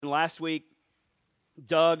Last week,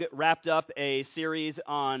 Doug wrapped up a series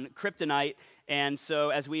on kryptonite, and so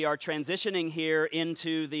as we are transitioning here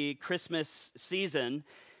into the Christmas season,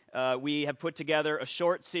 we have put together a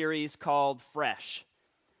short series called Fresh.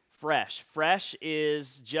 Fresh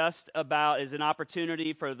is an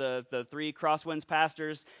opportunity for the three Crosswinds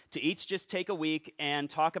pastors to each just take a week and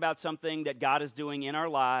talk about something that God is doing in our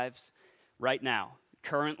lives right now.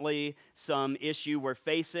 Currently, some issue we're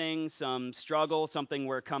facing, some struggle, something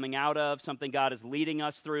we're coming out of, something God is leading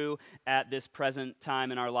us through at this present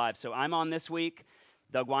time in our lives. So I'm on this week.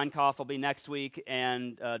 Doug Weinkoff will be next week,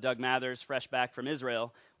 and Doug Mathers, fresh back from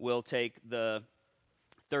Israel, will take the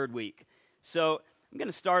third week. So I'm going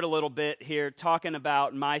to start a little bit here talking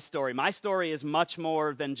about my story. My story is much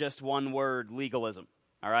more than just one word, legalism.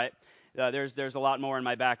 All right? There's a lot more in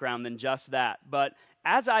my background than just that. But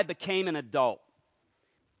as I became an adult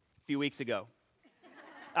a few weeks ago,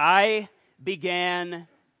 I began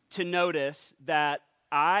to notice that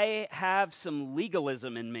I have some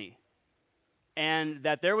legalism in me, and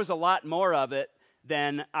that there was a lot more of it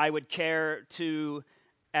than I would care to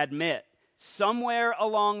admit. Somewhere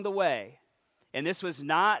along the way, and this was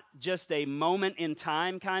not just a moment in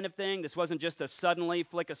time kind of thing. This wasn't just a suddenly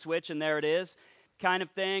flick a switch and there it is kind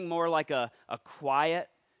of thing, more like a quiet,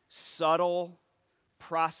 subtle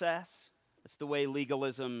process. That's the way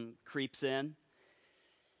legalism creeps in.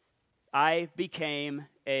 I became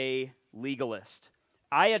a legalist.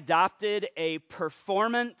 I adopted a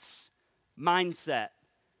performance mindset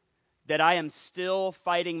that I am still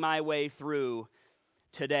fighting my way through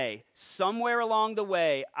today. Somewhere along the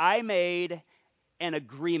way, I made an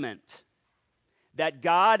agreement that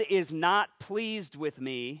God is not pleased with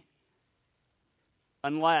me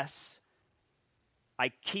unless I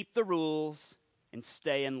keep the rules and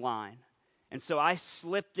stay in line. And so I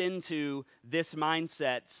slipped into this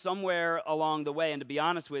mindset somewhere along the way, and to be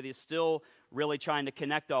honest with you, still really trying to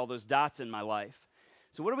connect all those dots in my life.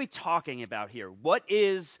 So what are we talking about here? What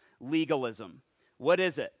is legalism? What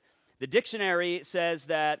is it? The dictionary says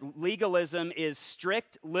that legalism is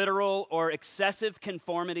strict, literal, or excessive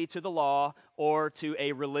conformity to the law or to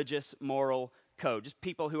a religious moral code. Just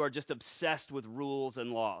people who are just obsessed with rules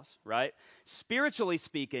and laws, right? Spiritually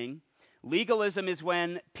speaking, legalism is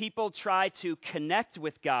when people try to connect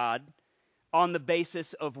with God on the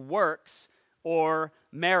basis of works or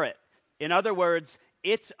merit. In other words,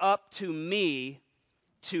 it's up to me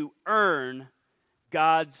to earn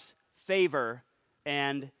God's favor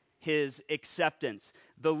and his acceptance.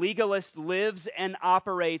 The legalist lives and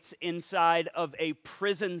operates inside of a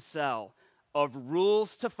prison cell of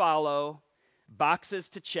rules to follow, boxes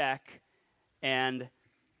to check, and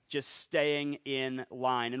just staying in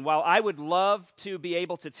line. And while I would love to be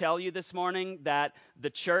able to tell you this morning that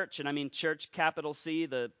the church, and I mean church capital C,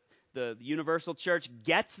 the universal church,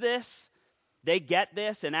 gets this, they get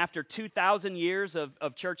this, and after 2,000 years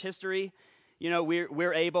of church history,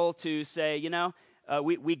 we're able to say,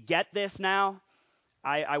 we get this now.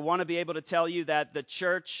 I want to be able to tell you that the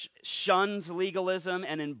church shuns legalism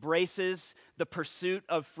and embraces the pursuit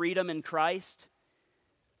of freedom in Christ.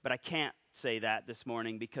 But I can't say that this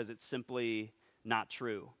morning because it's simply not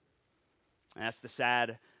true. And that's the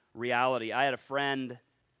sad reality. I had a friend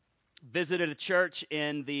visited a church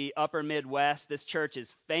in the upper Midwest. This church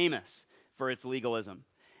is famous for its legalism.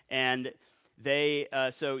 And they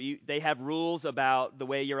have rules about the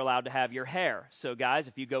way you're allowed to have your hair. So guys,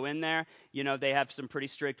 if you go in there, they have some pretty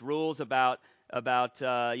strict rules about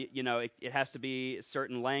it has to be a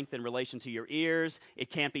certain length in relation to your ears. It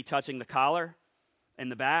can't be touching the collar in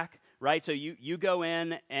the back, right? So you go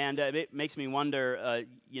in, and it makes me wonder,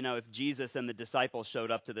 if Jesus and the disciples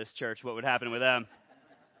showed up to this church, what would happen with them?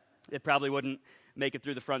 It probably wouldn't make it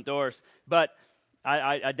through the front doors. But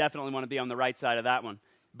I definitely want to be on the right side of that one.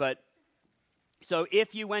 But so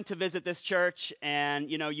if you went to visit this church and,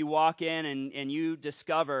 you walk in and you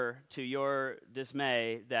discover to your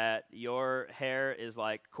dismay that your hair is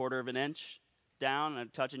like a quarter of an inch down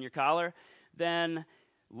and touching your collar, then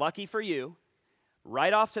lucky for you,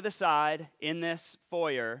 right off to the side in this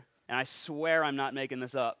foyer, and I swear I'm not making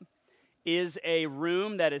this up, is a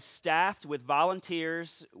room that is staffed with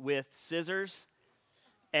volunteers with scissors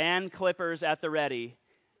and clippers at the ready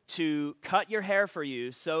to cut your hair for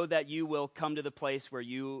you so that you will come to the place where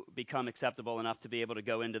you become acceptable enough to be able to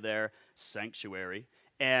go into their sanctuary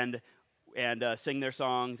and sing their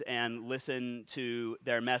songs and listen to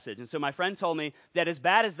their message. And so my friend told me that as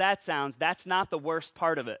bad as that sounds, that's not the worst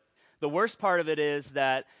part of it. The worst part of it is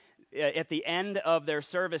that at the end of their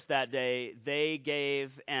service that day, they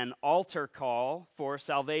gave an altar call for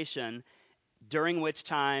salvation, during which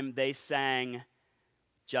time they sang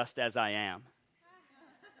 "Just As I Am."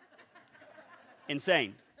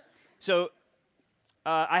 Insane. So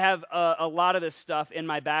I have a lot of this stuff in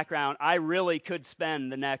my background. I really could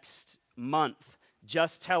spend the next month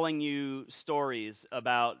just telling you stories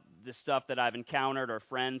about the stuff that I've encountered or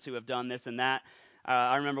friends who have done this and that.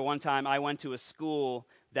 I remember one time I went to a school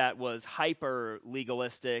that was hyper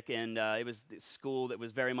legalistic, and it was the school that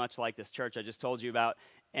was very much like this church I just told you about.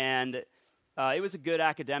 And it was a good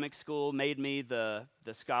academic school, made me the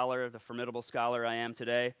scholar, the formidable scholar I am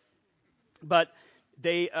today. But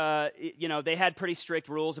they had pretty strict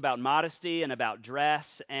rules about modesty and about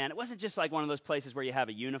dress, and it wasn't just like one of those places where you have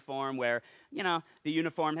a uniform where, the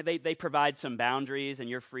uniform, they provide some boundaries and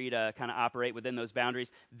you're free to kind of operate within those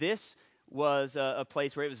boundaries. This was a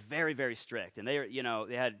place where it was very, very strict, and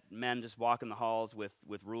they had men just walking the halls with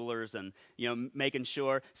rulers and, making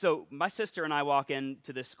sure. So my sister and I walk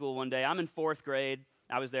into this school one day. I'm in fourth grade.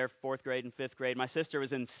 I was there fourth grade and fifth grade. My sister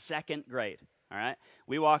was in second grade. All right.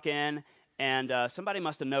 We walk in, and somebody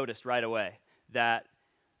must have noticed right away that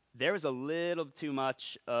there was a little too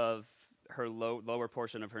much of her lower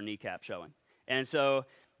portion of her kneecap showing. And so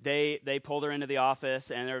they pulled her into the office,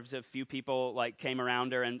 and there was a few people like came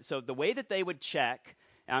around her. And so the way that they would check,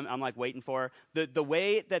 I'm like waiting for her, the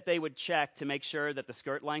way that they would check to make sure that the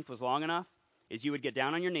skirt length was long enough is you would get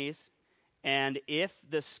down on your knees, and if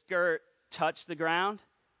the skirt touched the ground,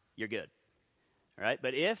 you're good. All right?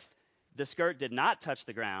 But if the skirt did not touch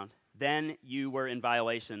the ground, then you were in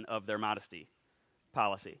violation of their modesty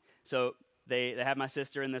policy. So they have my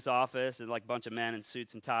sister in this office, and like a bunch of men in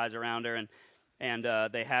suits and ties around her, and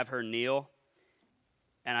they have her kneel,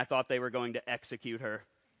 and I thought they were going to execute her.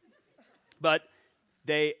 But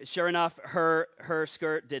sure enough, her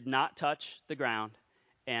skirt did not touch the ground,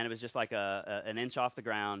 and it was just like an inch off the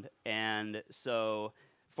ground. And so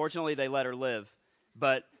fortunately they let her live.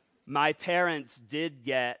 But my parents did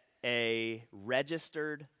get a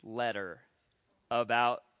registered letter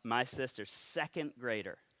about my sister's second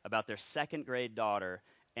grader, about their second grade daughter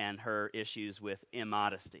and her issues with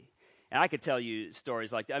immodesty. And I could tell you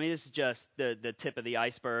stories like that. I mean, this is just the tip of the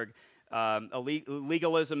iceberg.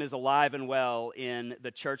 Legalism is alive and well in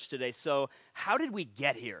the church today. So how did we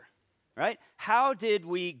get here, right? How did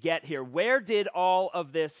we get here? Where did all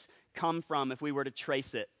of this come from if we were to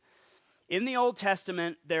trace it? In the Old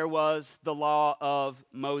Testament, there was the law of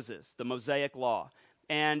Moses, the Mosaic law.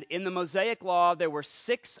 And in the Mosaic law, there were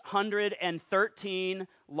 613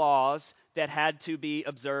 laws that had to be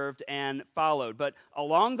observed and followed. But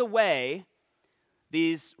along the way,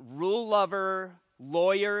 these rule lover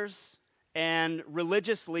lawyers and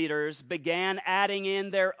religious leaders began adding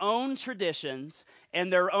in their own traditions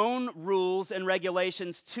and their own rules and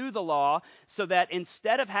regulations to the law, so that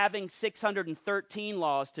instead of having 613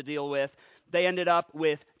 laws to deal with, they ended up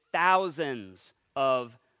with thousands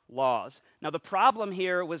of laws. Now, the problem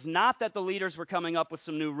here was not that the leaders were coming up with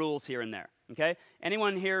some new rules here and there, okay?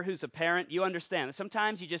 Anyone here who's a parent, you understand that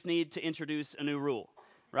sometimes you just need to introduce a new rule,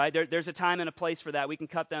 right? There's a time and a place for that. We can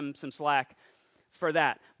cut them some slack for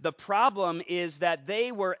that. The problem is that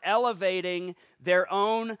they were elevating their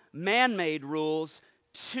own man-made rules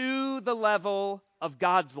to the level of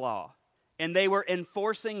God's law, and they were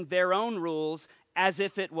enforcing their own rules as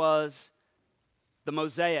if it was the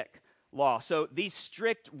Mosaic law. So these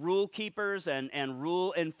strict rule keepers and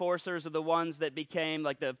rule enforcers are the ones that became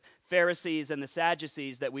like the Pharisees and the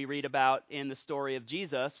Sadducees that we read about in the story of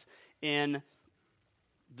Jesus in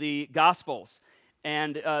the Gospels.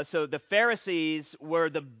 And so the Pharisees were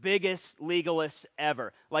the biggest legalists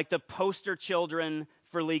ever. Like the poster children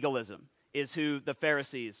for legalism is who the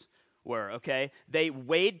Pharisees were, okay? They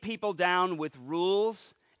weighed people down with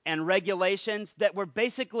rules and regulations that were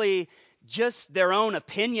basically just their own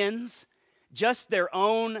opinions, just their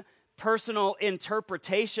own personal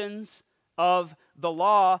interpretations of the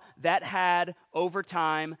law that had over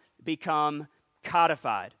time become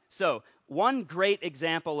codified. So one great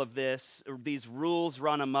example of this, these rules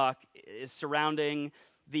run amok, is surrounding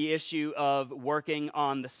the issue of working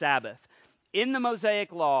on the Sabbath. In the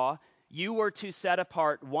Mosaic law, you were to set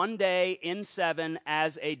apart one day in 7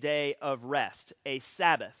 as a day of rest, a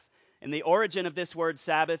Sabbath. And the origin of this word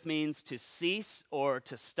Sabbath means to cease or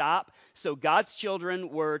to stop. So God's children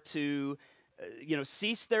were to,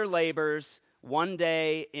 cease their labors one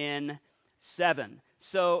day in 7.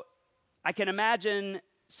 So I can imagine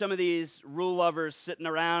some of these rule lovers sitting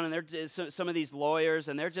around, and they're some of these lawyers,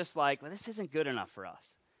 and they're just like, well, this isn't good enough for us.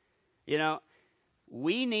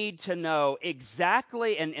 We need to know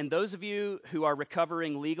exactly, and those of you who are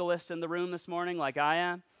recovering legalists in the room this morning, like I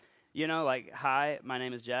am, hi, my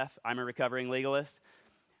name is Jeff. I'm a recovering legalist.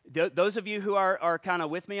 Those of you who are kind of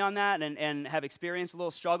with me on that and have experienced a little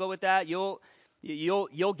struggle with that, you'll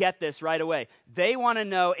You'll get this right away. They want to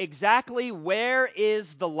know exactly where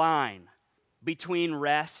is the line between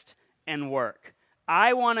rest and work.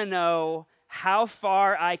 I want to know how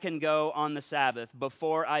far I can go on the Sabbath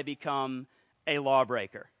before I become a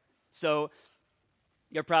lawbreaker. So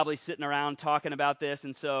you're probably sitting around talking about this,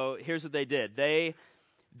 and so here's what they did.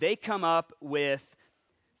 They come up with,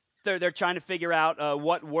 they're trying to figure out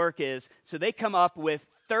what work is, so they come up with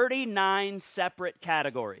 39 separate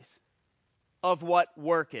categories of what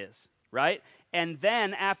work is, right? And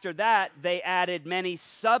then after that, they added many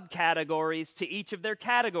subcategories to each of their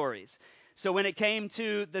categories. So when it came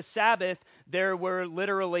to the Sabbath, there were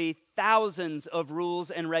literally thousands of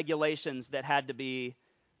rules and regulations that had to be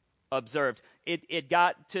observed. It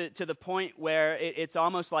got to the point where it's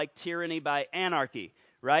almost like tyranny by anarchy,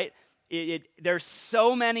 right? There's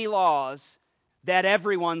so many laws that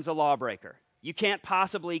everyone's a lawbreaker. You can't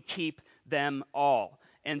possibly keep them all.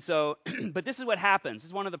 And so, but this is what happens. This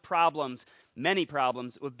is one of the problems, many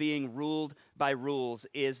problems, with being ruled by rules,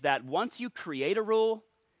 is that once you create a rule,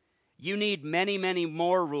 you need many, many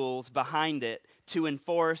more rules behind it to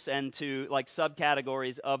enforce and to, like,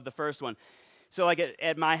 subcategories of the first one. So like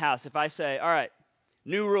at my house, if I say, all right,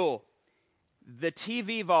 new rule, the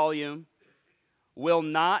TV volume will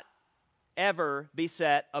not ever be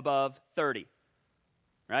set above 30,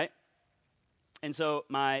 right? And so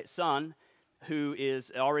my son, who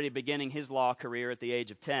is already beginning his law career at the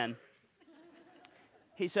age of 10,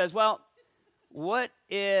 he says, well, what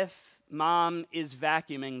if mom is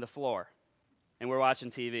vacuuming the floor and we're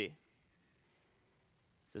watching TV?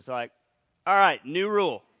 It's like, all right, new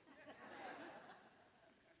rule.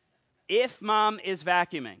 If mom is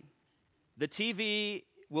vacuuming, the TV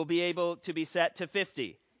will be able to be set to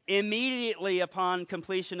 50 immediately upon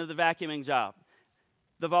completion of the vacuuming job.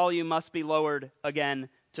 The volume must be lowered again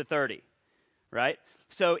to 30, right?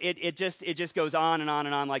 So it just goes on and on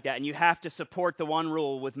and on like that, and you have to support the one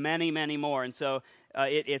rule with many, many more, and so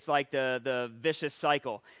it's like the vicious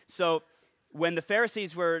cycle. So when the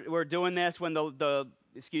Pharisees were doing this, when the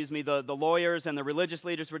lawyers and the religious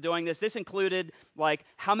leaders were doing this, this included like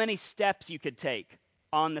how many steps you could take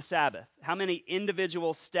on the Sabbath, how many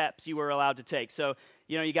individual steps you were allowed to take. So,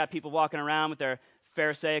 you got people walking around with their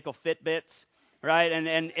Pharisaical Fitbits, right?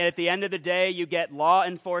 And at the end of the day, you get law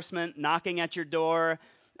enforcement knocking at your door,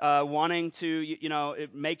 wanting to,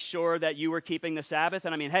 make sure that you were keeping the Sabbath.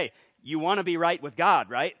 And I mean, hey, you want to be right with God,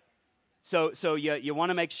 right? So you want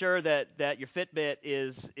to make sure that your Fitbit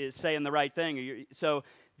is saying the right thing. So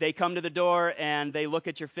they come to the door and they look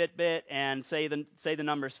at your Fitbit and say the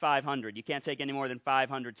number's 500. You can't take any more than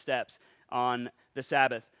 500 steps on the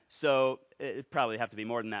Sabbath. So it probably have to be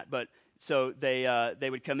more than that. But so they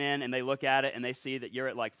would come in and they look at it and they see that you're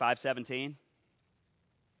at like 517.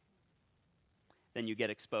 Then you get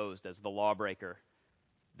exposed as the lawbreaker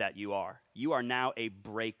that you are. You are now a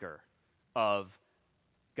breaker of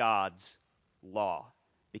God's law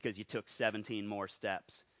because you took 17 more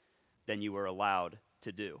steps than you were allowed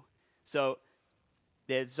to do. So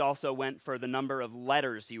this also went for the number of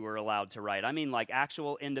letters you were allowed to write. I mean like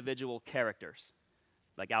actual individual characters,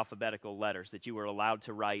 like alphabetical letters that you were allowed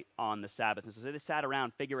to write on the Sabbath. And so they sat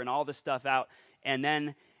around figuring all this stuff out, and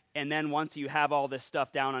then once you have all this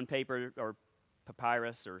stuff down on paper or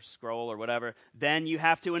papyrus or scroll or whatever, then you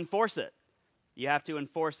have to enforce it. You have to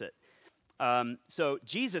enforce it. So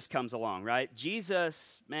Jesus comes along, right?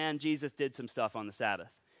 Jesus did some stuff on the Sabbath,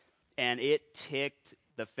 and it ticked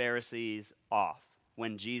the Pharisees off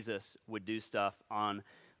when Jesus would do stuff on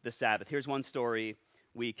the Sabbath. Here's one story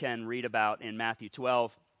we can read about in Matthew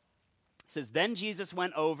 12. It says, then Jesus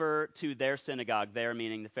went over to their synagogue, there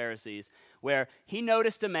meaning the Pharisees, where he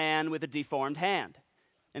noticed a man with a deformed hand.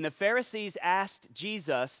 And the Pharisees asked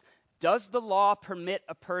Jesus, does the law permit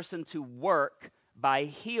a person to work by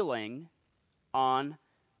healing on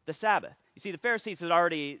the Sabbath? You see, the Pharisees had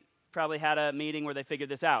already probably had a meeting where they figured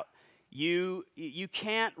this out. You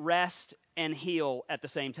can't rest and heal at the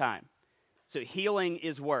same time. So healing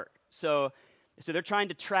is work. So they're trying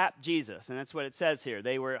to trap Jesus, and that's what it says here.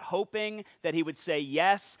 They were hoping that he would say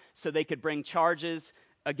yes so they could bring charges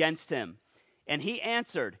against him. And he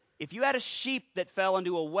answered, if you had a sheep that fell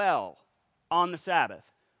into a well on the Sabbath,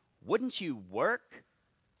 wouldn't you work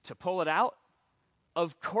to pull it out?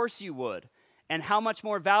 Of course you would. And how much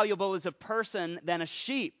more valuable is a person than a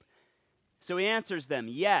sheep? So he answers them,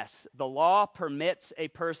 yes, the law permits a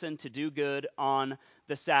person to do good on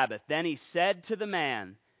the Sabbath. Then he said to the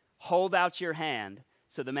man, hold out your hand.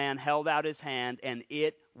 So the man held out his hand, and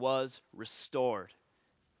it was restored,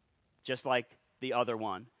 just like the other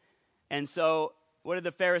one. And so what did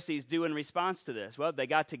the Pharisees do in response to this? Well, they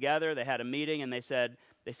got together, they had a meeting, and they said,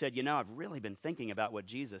 they said, I've really been thinking about what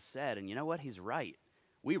Jesus said, and you know what? He's right.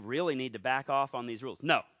 We really need to back off on these rules.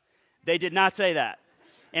 No, they did not say that.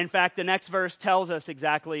 In fact, the next verse tells us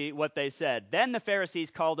exactly what they said. Then the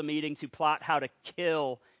Pharisees called a meeting to plot how to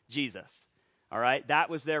kill Jesus. All right? That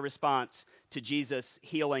was their response to Jesus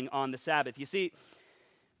healing on the Sabbath. You see,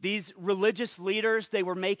 these religious leaders, they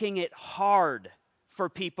were making it hard for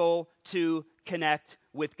people to connect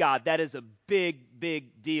with God. That is a big,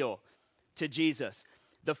 big deal to Jesus.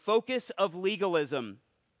 The focus of legalism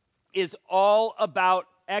is all about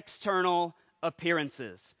external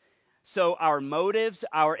appearances. So our motives,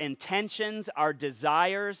 our intentions, our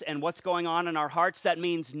desires, and what's going on in our hearts, that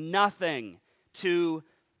means nothing to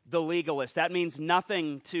the legalist. That means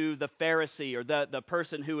nothing to the Pharisee or the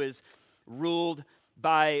person who is ruled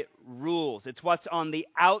by rules. It's what's on the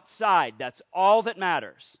outside. That's all that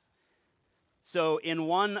matters. So in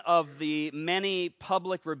one of the many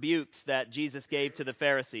public rebukes that Jesus gave to the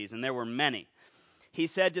Pharisees, and there were many, he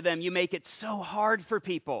said to them, you make it so hard for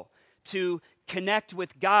people to connect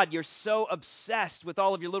with God. You're so obsessed with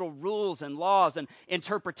all of your little rules and laws and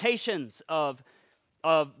interpretations of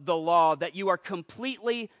the law that you are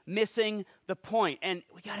completely missing the point. And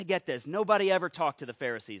we got to get this. Nobody ever talked to the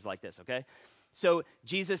Pharisees like this, okay? So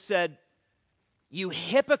Jesus said, you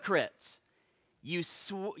hypocrites, you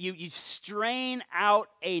strain out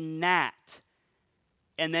a gnat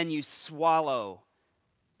and then you swallow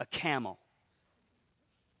a camel.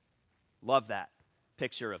 Love that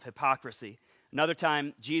picture of hypocrisy. Another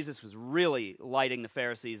time, Jesus was really lighting the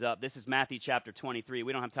Pharisees up. This is Matthew chapter 23.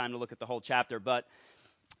 We don't have time to look at the whole chapter, but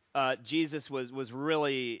Jesus was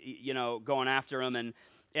really, going after them,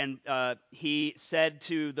 and he said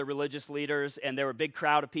to the religious leaders, and there were a big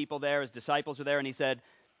crowd of people there, his disciples were there, and he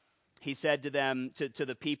said to them, to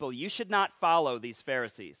the people, you should not follow these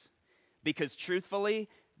Pharisees, because truthfully,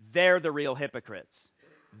 they're the real hypocrites.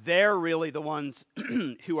 They're really the ones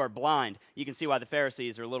who are blind. You can see why the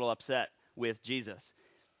Pharisees are a little upset with Jesus.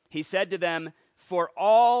 He said to them, for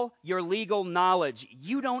all your legal knowledge,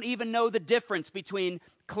 you don't even know the difference between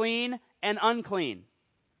clean and unclean.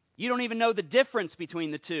 You don't even know the difference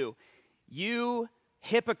between the two. You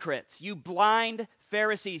hypocrites, you blind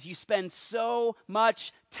Pharisees, you spend so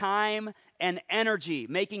much time and energy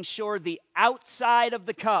making sure the outside of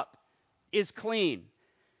the cup is clean.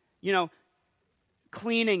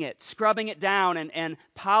 Cleaning it, scrubbing it down, and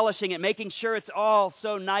polishing it, making sure it's all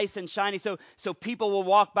so nice and shiny so people will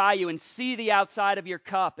walk by you and see the outside of your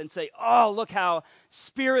cup and say, oh, look how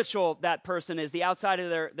spiritual that person is. The outside of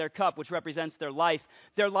their cup, which represents their life.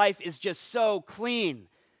 Their life is just so clean.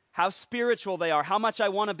 How spiritual they are, how much I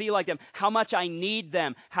want to be like them, how much I need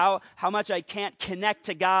them, how much I can't connect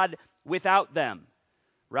to God without them,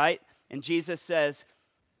 right? And Jesus says,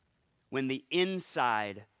 when the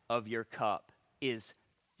inside of your cup is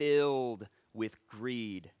filled with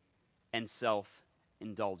greed and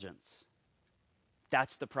self-indulgence.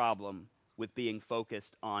 That's the problem with being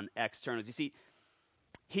focused on externals. You see,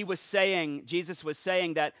 Jesus was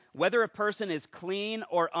saying that whether a person is clean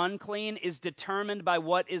or unclean is determined by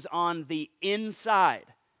what is on the inside,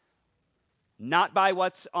 not by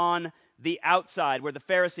what's on the outside, where the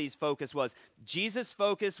Pharisees' focus was. Jesus'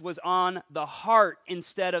 focus was on the heart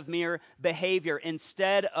instead of mere behavior,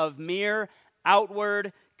 instead of mere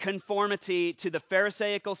outward conformity to the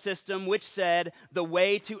Pharisaical system, which said the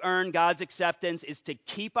way to earn God's acceptance is to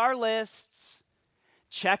keep our lists,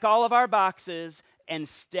 check all of our boxes, and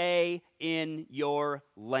stay in your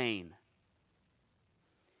lane.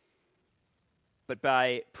 But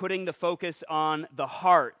by putting the focus on the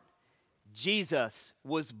heart, Jesus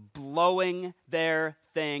was blowing their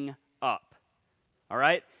thing up. All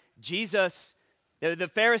right?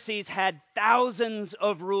 The Pharisees had thousands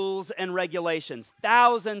of rules and regulations,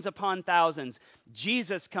 thousands upon thousands.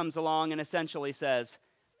 Jesus comes along and essentially says,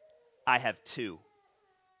 I have two.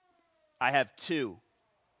 I have two.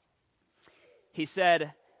 He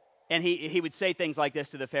said, and he would say things like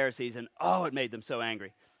this to the Pharisees, and it made them so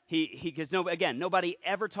angry. Because nobody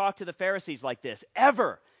ever talked to the Pharisees like this,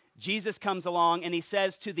 ever. Jesus comes along and he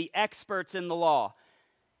says to the experts in the law,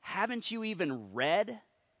 haven't you even read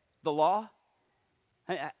the law?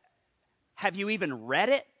 Have you even read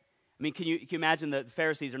it? I mean, can you imagine that the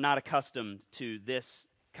Pharisees are not accustomed to this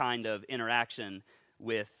kind of interaction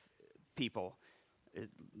with people,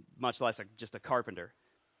 much less just a carpenter.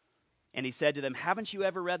 And he said to them, haven't you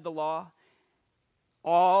ever read the law?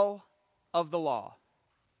 All of the law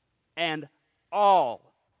and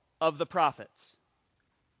all of the prophets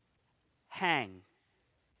hang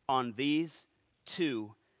on these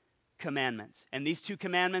two commandments. And these two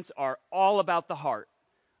commandments are all about the heart.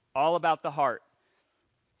 All about the heart.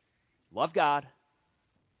 Love God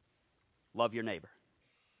love your neighbor.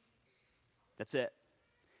 That's it.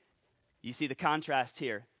 You see the contrast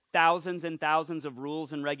here. Thousands and thousands of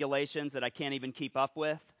rules and regulations that I can't even keep up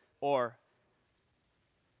with, or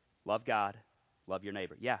love God, love your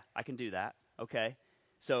neighbor. Yeah, I can do that. Okay.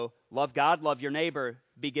 So love God, love your neighbor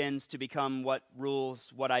begins to become what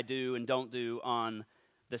rules what I do and don't do on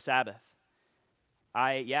the Sabbath.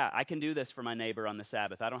 I can do this for my neighbor on the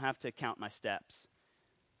Sabbath. I don't have to count my steps.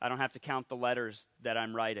 I don't have to count the letters that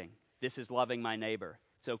I'm writing. This is loving my neighbor.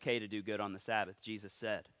 It's okay to do good on the Sabbath, Jesus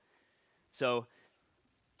said. So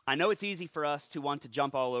I know it's easy for us to want to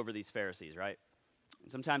jump all over these Pharisees, right?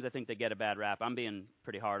 Sometimes I think they get a bad rap. I'm being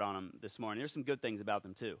pretty hard on them this morning. There's some good things about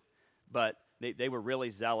them too, but they were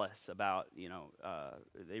really zealous about,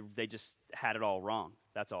 they just had it all wrong.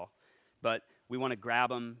 That's all. But we want to grab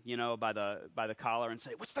them, by the collar and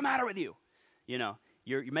say, "What's the matter with you?"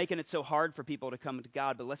 You're making it so hard for people to come to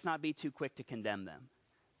God, but let's not be too quick to condemn them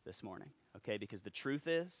this morning, okay? Because the truth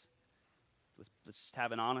is, let's just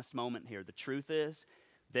have an honest moment here. The truth is,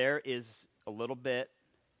 there is a little bit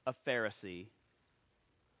of Pharisee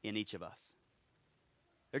in each of us.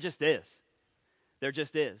 There just is. There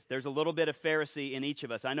just is. There's a little bit of Pharisee in each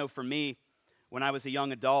of us. I know for me, when I was a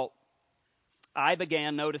young adult, I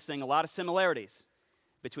began noticing a lot of similarities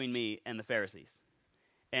between me and the Pharisees.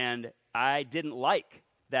 And I didn't like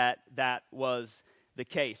that was the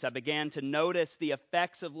case. I began to notice the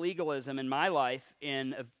effects of legalism in my life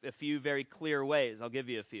in a few very clear ways. I'll give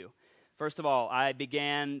you a few. First of all, I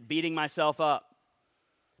began beating myself up.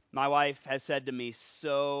 My wife has said to me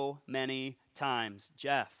so many times,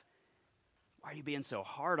 "Jeff, why are you being so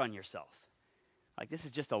hard on yourself? Like, this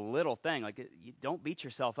is just a little thing. Like, you don't beat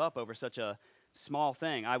yourself up over such a small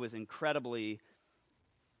thing." I was incredibly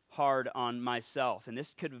hard on myself. And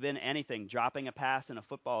this could have been anything, dropping a pass in a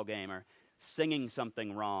football game, or singing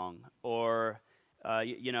something wrong, or,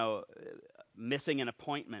 missing an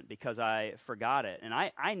appointment because I forgot it. And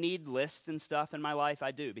I need lists and stuff in my life.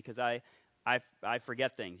 I do, because I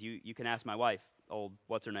forget things. You can ask my wife, old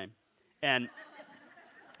what's her name. And,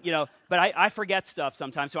 but I forget stuff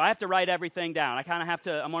sometimes. So I have to write everything down. I kind of have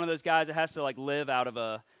to, I'm one of those guys that has to live out of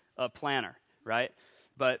a planner, right?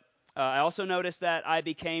 But I also noticed that I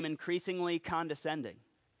became increasingly condescending.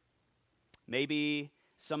 Maybe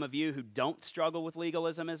some of you who don't struggle with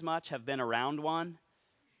legalism as much have been around one,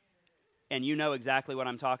 and you know exactly what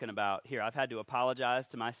I'm talking about. Here, I've had to apologize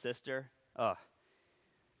to my sister.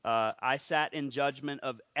 I sat in judgment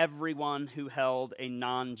of everyone who held a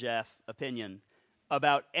non-Jeff opinion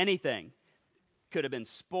about anything. Could have been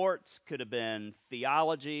sports, could have been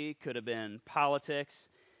theology, could have been politics.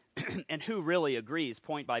 And who really agrees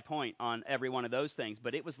point by point on every one of those things?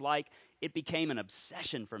 But it was like it became an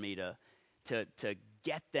obsession for me to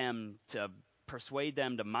get them, to persuade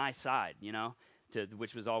them to my side,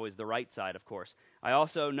 which was always the right side, of course. I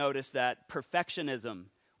also noticed that perfectionism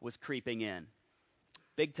was creeping in.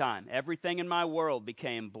 Big time. Everything in my world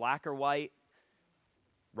became black or white,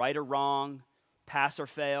 right or wrong, pass or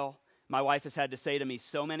fail. My wife has had to say to me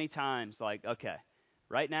so many times, like, "Okay,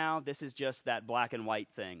 right now, this is just that black and white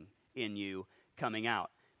thing in you coming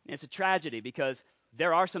out." And it's a tragedy, because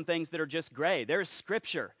there are some things that are just gray. There's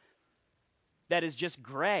scripture that is just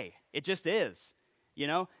gray. It just is,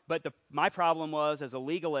 But my problem was, as a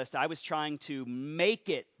legalist, I was trying to make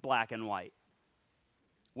it black and white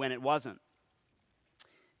when it wasn't.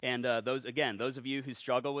 And those of you who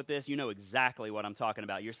struggle with this, you know exactly what I'm talking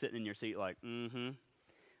about. You're sitting in your seat like,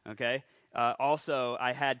 okay? Also,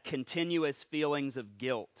 I had continuous feelings of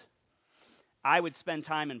guilt. I would spend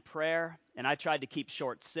time in prayer, and I tried to keep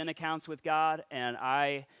short sin accounts with God, and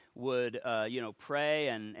I would, pray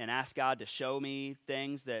and ask God to show me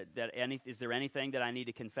things is there anything that I need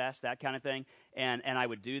to confess, that kind of thing, and I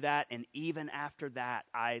would do that, and even after that,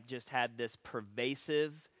 I just had this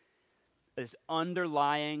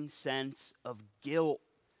underlying sense of guilt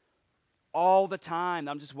all the time.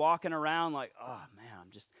 I'm just walking around like, oh man,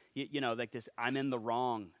 I'm just, like this, I'm in the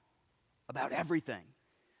wrong about everything.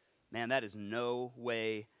 Man, that is no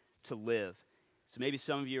way to live. So maybe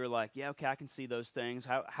some of you are like, yeah, okay, I can see those things.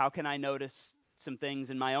 How can I notice some things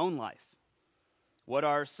in my own life?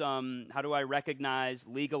 How do I recognize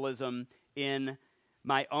legalism in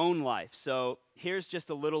my own life? So here's just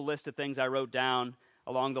a little list of things I wrote down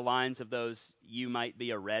along the lines of those "you might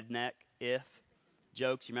be a redneck if"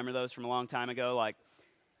 jokes. You remember those from a long time ago? Like,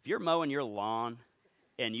 if you're mowing your lawn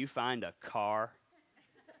and you find a car,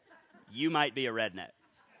 you might be a redneck,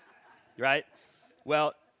 right?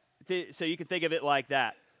 Well, so you can think of it like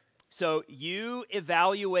that. So you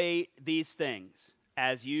evaluate these things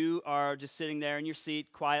as you are just sitting there in your seat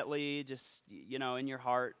quietly, just, in your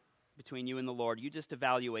heart, between you and the Lord. You just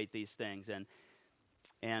evaluate these things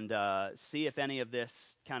and see if any of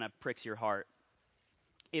this kind of pricks your heart.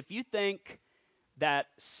 If you think that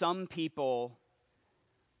some people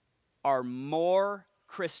are more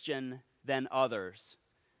Christian than others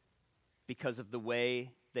because of the way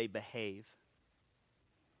they behave,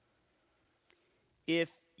 if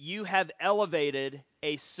you have elevated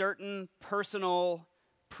a certain personal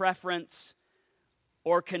preference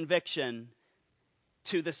or conviction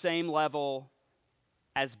to the same level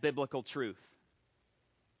as biblical truth,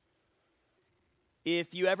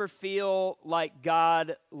 if you ever feel like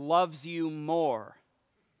God loves you more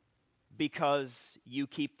because you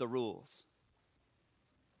keep the rules,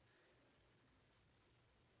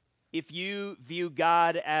 if you view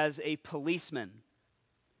God as a policeman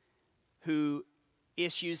who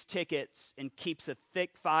issues tickets and keeps a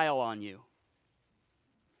thick file on you,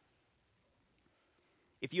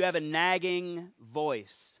 if you have a nagging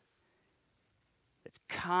voice that's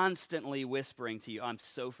constantly whispering to you, I'm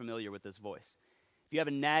so familiar with this voice. If you have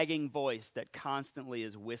a nagging voice that constantly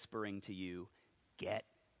is whispering to you, get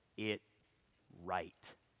it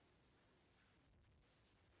right.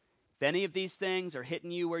 If any of these things are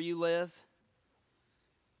hitting you where you live,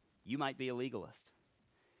 you might be a legalist.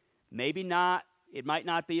 Maybe not, it might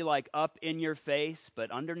not be like up in your face,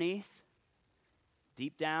 but underneath,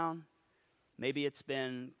 deep down, maybe it's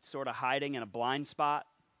been sort of hiding in a blind spot,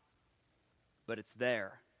 but it's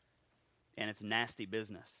there, and it's nasty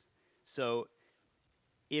business. So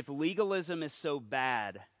if legalism is so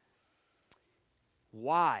bad,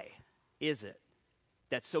 why is it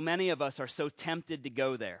that so many of us are so tempted to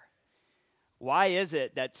go there? Why is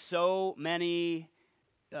it that so many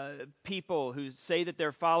people who say that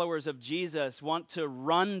they're followers of Jesus want to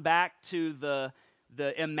run back to the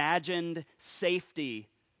imagined safety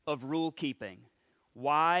of rule keeping?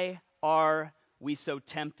 Why are we so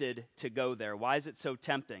tempted to go there? Why is it so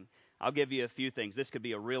tempting? I'll give you a few things. This could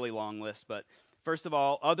be a really long list, but first of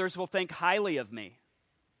all, others will think highly of me.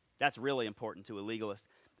 That's really important to a legalist.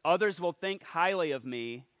 Others will think highly of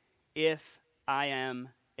me if I am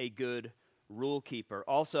a good rule keeper.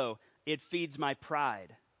 Also, it feeds my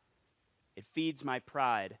pride. It feeds my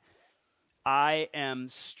pride. I am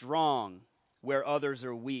strong where others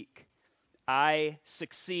are weak. I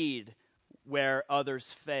succeed where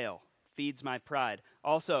others fail. Feeds my pride.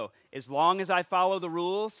 Also, as long as I follow the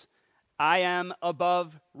rules, I am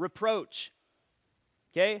above reproach.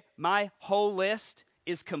 Okay? My whole list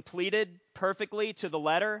is completed perfectly to the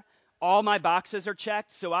letter. All my boxes are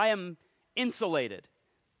checked, so I am insulated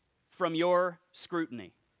from your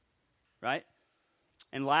scrutiny. Right?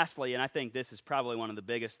 And lastly, and I think this is probably one of the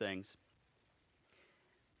biggest things,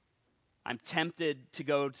 I'm tempted to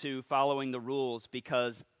go to following the rules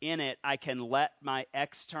because in it I can let my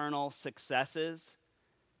external successes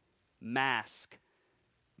mask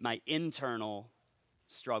my internal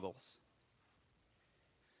struggles.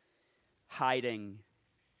 Hiding.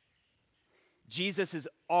 Jesus is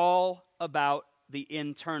all about the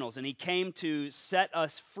internals, and he came to set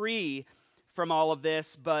us free from all of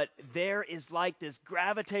this, but there is like this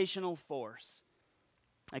gravitational force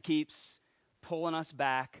that keeps pulling us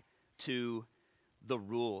back to the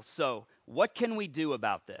rules. So, what can we do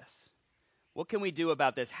about this? What can we do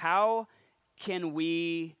about this? How can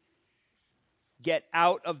we get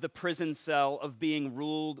out of the prison cell of being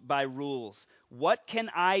ruled by rules? What can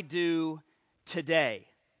I do today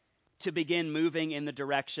to begin moving in the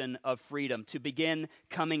direction of freedom, to begin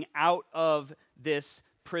coming out of this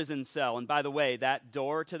prison cell? And by the way, that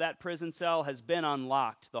door to that prison cell has been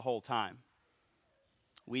unlocked the whole time.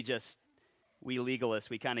 We legalists,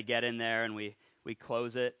 we kind of get in there and we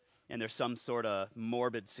close it, and there's some sort of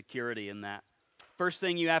morbid security in that. First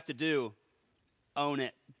thing you have to do, own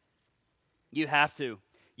it. You have to.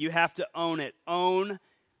 You have to own it. Own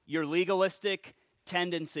your legalistic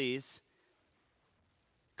tendencies.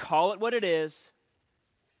 Call it what it is.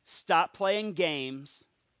 Stop playing games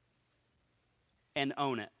and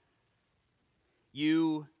own it.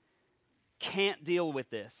 You can't deal with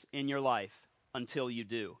this in your life until you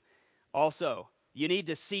do. Also, you need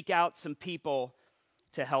to seek out some people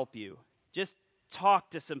to help you. Just talk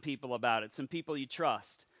to some people about it, some people you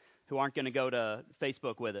trust who aren't going to go to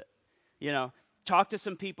Facebook with it. Talk to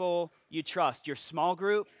some people you trust. Your small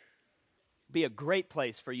group be a great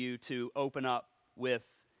place for you to open up with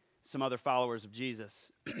some other followers of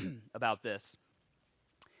Jesus about this.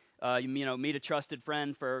 Meet a trusted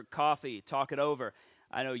friend for coffee, talk it over.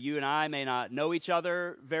 I know you and I may not know each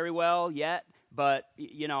other very well yet, but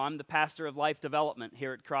I'm the pastor of life development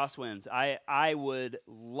here at Crosswinds. I would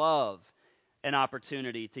love an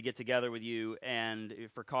opportunity to get together with you and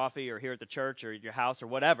for coffee or here at the church or at your house or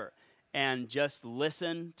whatever, and just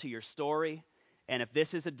listen to your story. And if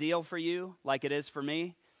this is a deal for you, like it is for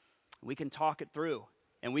me, we can talk it through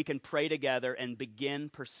and we can pray together and begin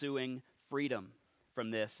pursuing freedom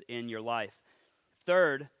from this in your life.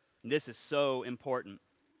 Third, and this is so important,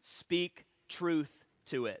 speak truth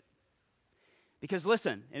to it. Because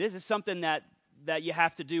listen, and this is something that you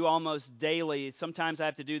have to do almost daily. Sometimes I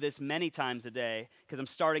have to do this many times a day because I'm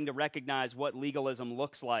starting to recognize what legalism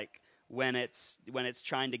looks like when it's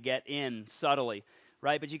trying to get in subtly,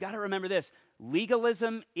 right? But you got to remember this.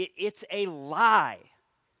 Legalism, it's a lie.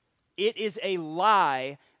 It is a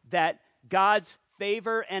lie that God's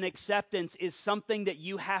favor and acceptance is something that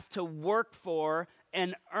you have to work for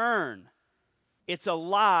and earn. It's a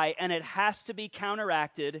lie, and it has to be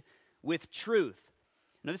counteracted with truth.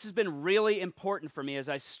 Now, this has been really important for me as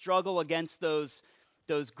I struggle against those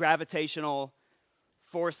gravitational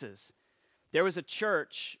forces. There was a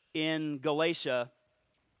church in Galatia,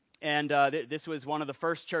 and this was one of the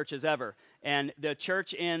first churches ever. And the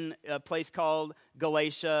church in a place called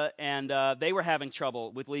Galatia, and they were having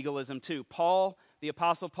trouble with legalism too. Paul, the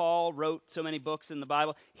Apostle Paul, wrote so many books in the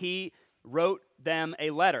Bible. He wrote them a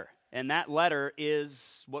letter, and that letter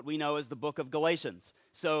is what we know as the book of Galatians.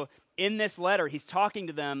 So in this letter, he's talking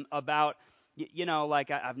to them about,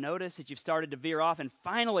 like I've noticed that you've started to veer off, and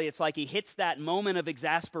finally it's like he hits that moment of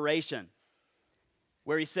exasperation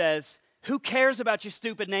where he says, who cares about your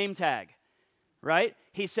stupid name tag, right?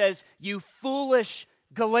 He says, you foolish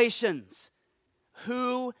Galatians,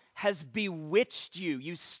 who has bewitched you?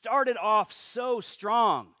 You started off so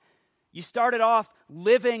strong. You started off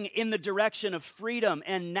living in the direction of freedom,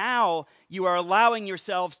 and now you are allowing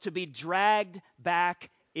yourselves to be dragged back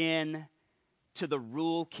in to the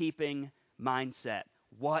rule-keeping mindset.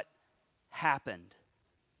 What happened?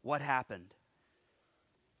 What happened?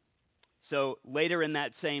 So later in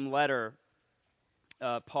that same letter,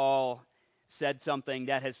 Paul said something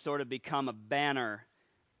that has sort of become a banner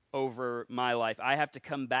over my life. I have to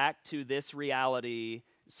come back to this reality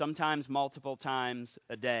sometimes multiple times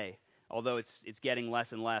a day, although it's getting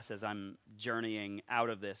less and less as I'm journeying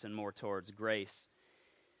out of this and more towards grace.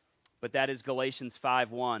 But that is Galatians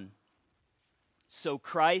 5:1. So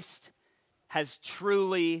Christ has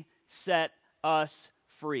truly set us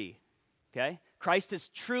free. Okay? Christ has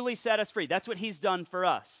truly set us free. That's what he's done for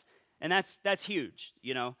us. And that's huge,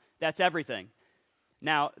 That's everything.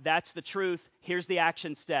 Now, that's the truth. Here's the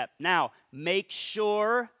action step. Now, make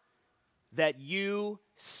sure that you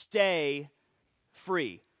stay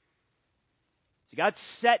free. See, God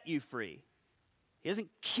set you free. He doesn't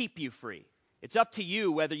keep you free. It's up to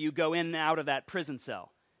you whether you go in and out of that prison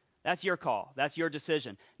cell. That's your call. That's your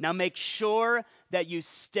decision. Now make sure that you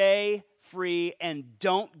stay free and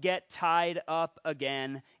don't get tied up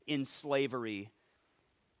again in slavery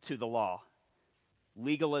to the law.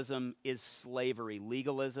 Legalism is slavery.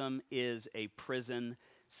 Legalism is a prison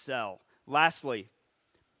cell. Lastly,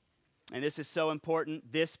 and this is so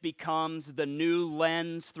important, this becomes the new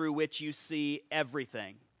lens through which you see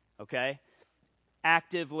everything, okay?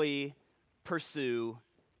 Actively pursue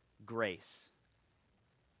grace.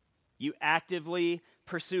 You actively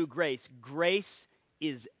pursue grace. Grace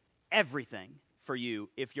is everything for you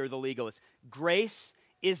if you're the legalist. Grace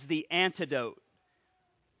is the antidote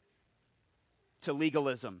to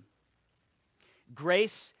legalism.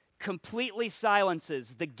 Grace completely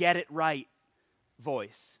silences the get it right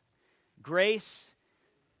voice. Grace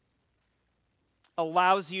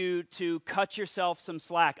allows you to cut yourself some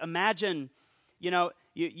slack. Imagine,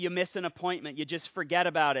 you miss an appointment, you just forget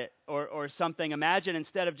about it or something. Imagine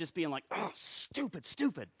instead of just being like, oh,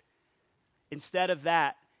 stupid. Instead of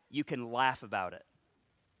that, you can laugh about it.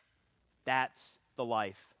 That's the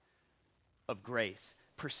life of grace.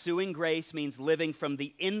 Pursuing grace means living from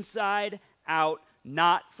the inside out,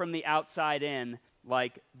 not from the outside in,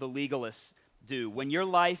 like the legalists do. When your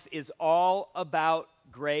life is all about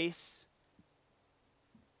grace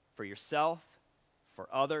for yourself, for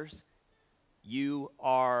others, you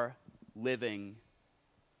are living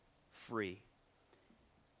free.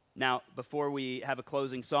 Now, before we have a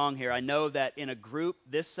closing song here, I know that in a group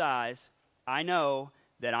this size, I know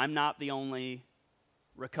that I'm not the only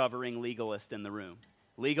recovering legalist in the room.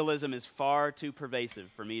 Legalism is far too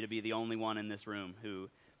pervasive for me to be the only one in this room who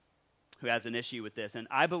has an issue with this. And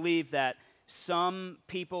I believe that some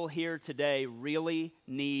people here today really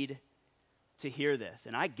need to hear this.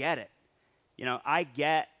 And I get it. I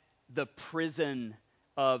get the prison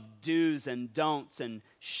of do's and don'ts and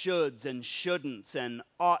shoulds and shouldn'ts and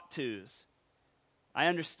ought to's. I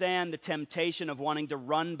understand the temptation of wanting to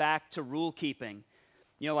run back to rule keeping.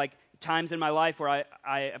 Like times in my life where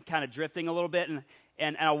I am kind of drifting a little bit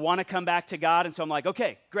and I want to come back to God, and so I'm like,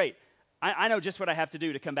 okay, great. I know just what I have to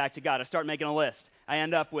do to come back to God. I start making a list. I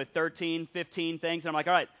end up with 13, 15 things, and I'm like,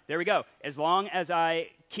 all right, there we go. As long as I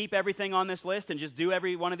keep everything on this list and just do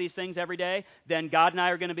every one of these things every day, then God and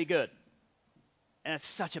I are going to be good. And it's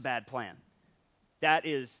such a bad plan. That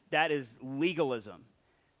is legalism.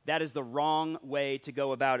 That is the wrong way to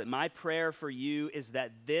go about it. My prayer for you is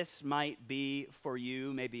that this might be for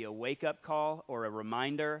you maybe a wake-up call or a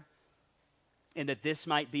reminder, and that this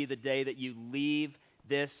might be the day that you leave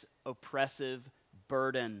this oppressive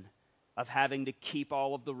burden of having to keep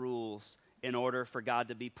all of the rules in order for God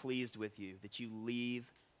to be pleased with you, that you leave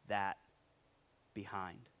that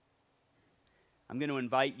behind. I'm going to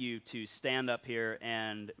invite you to stand up here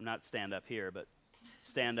and, not stand up here, but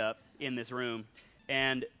stand up in this room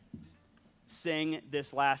and sing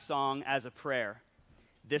this last song as a prayer.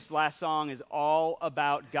 This last song is all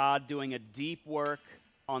about God doing a deep work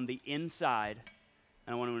on the inside,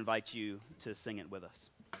 and I want to invite you to sing it with us.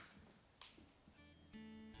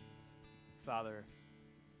 Father,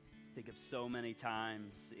 I think of so many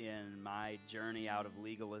times in my journey out of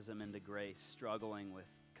legalism into grace, struggling with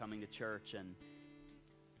coming to church and,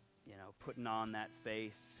 putting on that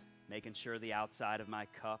face, making sure the outside of my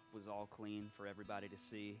cup was all clean for everybody to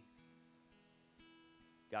see.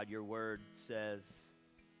 God, your word says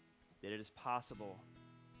that it is possible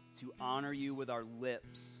to honor you with our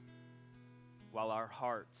lips while our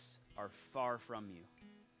hearts are far from you.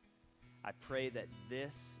 I pray that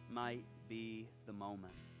this might be the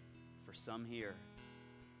moment for some here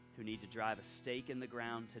who need to drive a stake in the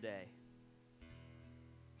ground today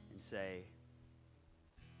and say,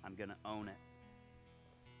 I'm going to own it,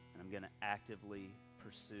 and I'm going to actively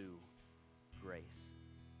pursue grace.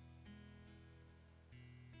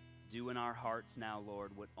 Do in our hearts now,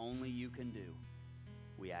 Lord, what only you can do,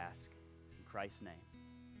 we ask. In Christ's name,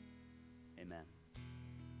 amen.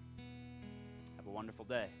 Have a wonderful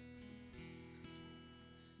day.